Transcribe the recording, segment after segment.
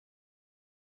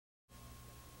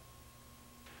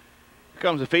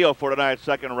Comes the field for tonight's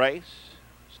second race.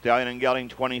 Stallion and Gelding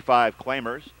 25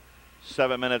 claimers.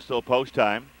 7 minutes till post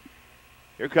time.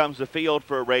 Here comes the field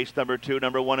for race number 2.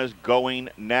 Number 1 is Going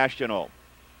National.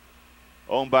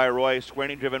 Owned by Roy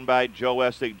Sweeney, driven by Joe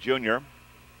Essick Jr.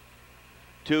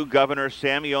 2, Governor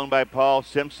Sammy, owned by Paul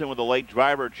Simpson, with a late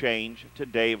driver change to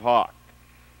Dave Hawk.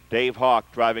 Dave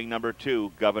Hawk driving number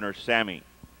 2, Governor Sammy.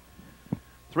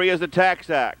 3 is the Tax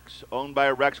Axe, owned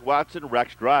by Rex Watson.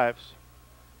 Rex drives.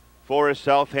 4 is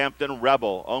Southampton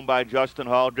Rebel, owned by Justin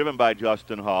Hall, driven by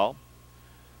Justin Hall.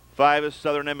 5 is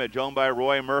Southern Image, owned by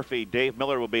Roy Murphy. Dave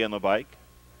Miller will be on the bike.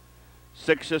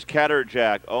 6 is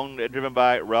Catterjack, owned and driven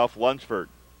by Ralph Lunsford.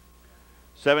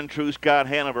 7, True Scott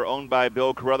Hanover, owned by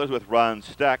Bill Carruthers with Ron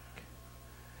Steck.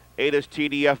 8 is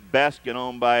TDF Baskin,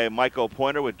 owned by Michael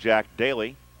Pointer with Jack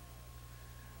Daly.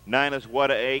 9 is What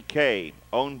a AK,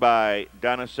 owned by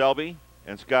Donna Selby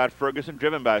and Scott Ferguson,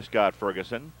 driven by Scott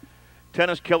Ferguson. 10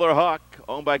 is Killer Hawk,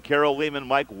 owned by Carol Lehman.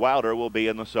 Mike Wilder will be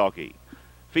in the sulky.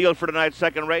 Field for tonight's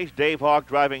second race, Dave Hawk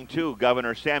driving 2,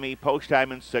 Governor Sammy, post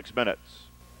time in 6 minutes.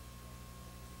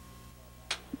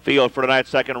 Field for tonight's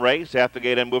second race, at the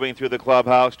gate and moving through the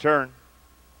clubhouse turn.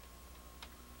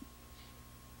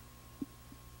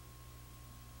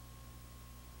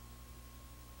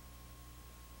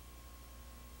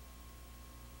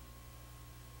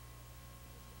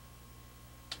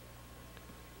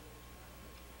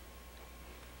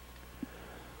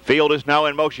 Field is now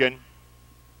in motion.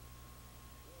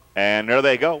 And there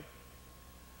they go.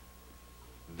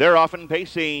 They're off and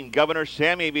pacing. Governor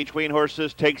Sammy between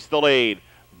horses takes the lead.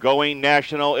 Going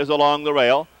National is along the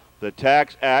rail. The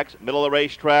Tax Axe, middle of the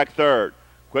racetrack, third.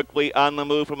 Quickly on the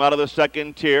move from out of the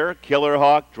second tier. Killer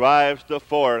Hawk drives to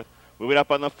fourth. Moving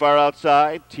up on the far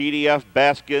outside, TDF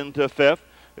Baskin to fifth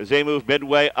as they move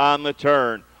midway on the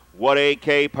turn. What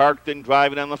AK parked and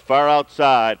driving on the far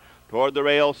outside. Toward the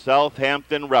rail,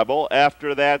 Southampton Rebel.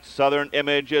 After that, Southern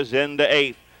Image is into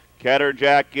eighth.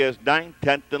 Catterjack is ninth.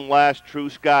 10th and last, True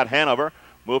Scott Hanover.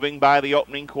 Moving by the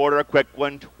opening quarter, a quick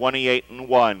one,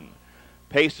 28-1.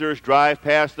 Pacers drive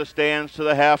past the stands to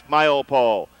the half-mile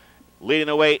pole. Leading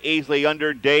away easily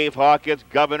under Dave Hawk, it's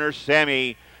Governor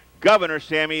Sammy. Governor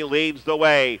Sammy leads the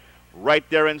way. Right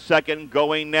there in second,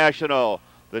 Going National.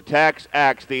 The Tax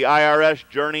Axe, the IRS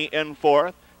Journey in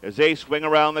fourth. As they swing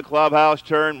around the clubhouse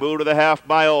turn, move to the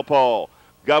half-mile pole.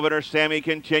 Governor Sammy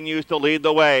continues to lead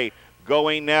the way.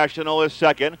 Going National is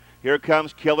second. Here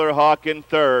comes Killer Hawk in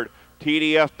third.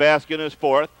 TDF Baskin is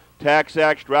fourth. Tax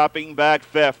Axe dropping back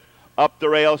fifth. Up the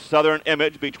rail, Southern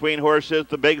Image. Between horses,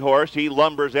 the big horse. He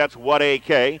lumbers. That's What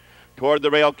AK. Toward the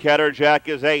rail, Catterjack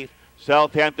is eighth.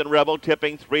 Southampton Rebel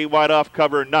tipping 3 wide off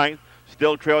cover, ninth.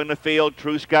 Still trailing the field,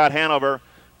 True Scott Hanover.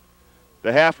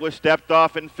 The half was stepped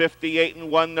off in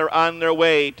 58-1. They're on their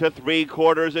way to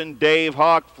 3/4, and Dave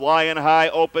Hawk flying high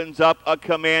opens up a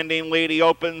commanding lead. He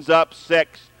opens up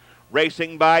 6.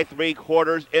 Racing by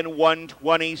 3/4 in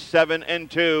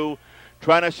 1:27-2.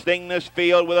 Trying to sting this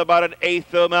field with about an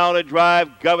eighth of a mile to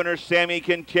drive. Governor Sammy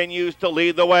continues to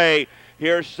lead the way.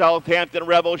 Here's Southampton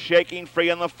Rebel shaking free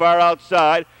on the far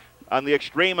outside. On the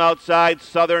extreme outside,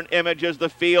 Southern Image as the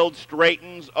field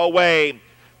straightens away.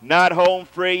 Not home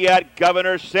free yet,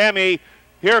 Governor Sammy.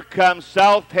 Here comes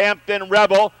Southampton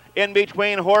Rebel in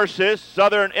between horses.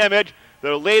 Southern Image.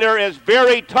 The leader is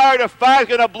very tired of 5.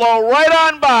 Going to blow right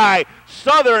on by.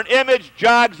 Southern Image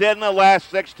jogs in the last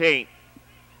 16.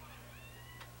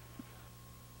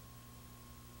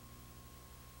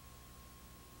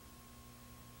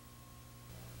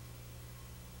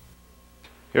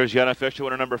 Here's the unofficial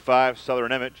winner, number 5,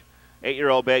 Southern Image.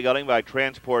 8-year-old bay gelding by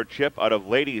Transport Chip out of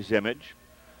Ladies Image.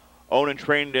 Owned and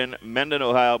trained in Mendon,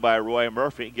 Ohio by Roy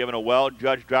Murphy. Given a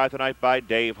well-judged drive tonight by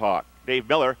Dave Hawk. Dave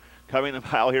Miller coming the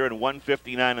mile here in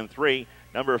 1:59-3.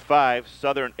 Number 5,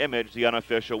 Southern Image, the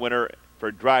unofficial winner for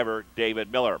driver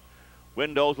David Miller.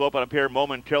 Windows will open up here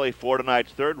momentarily for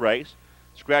tonight's third race.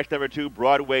 Scratch number 2,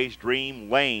 Broadway's Dream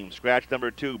Lame. Scratch number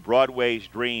 2, Broadway's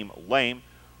Dream Lame.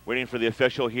 Waiting for the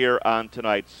official here on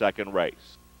tonight's second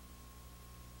race.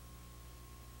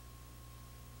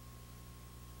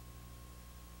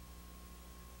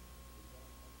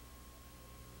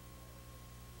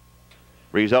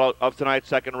 Result of tonight's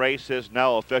second race is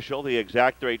now official. The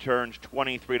exacta returns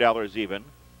 $23 even.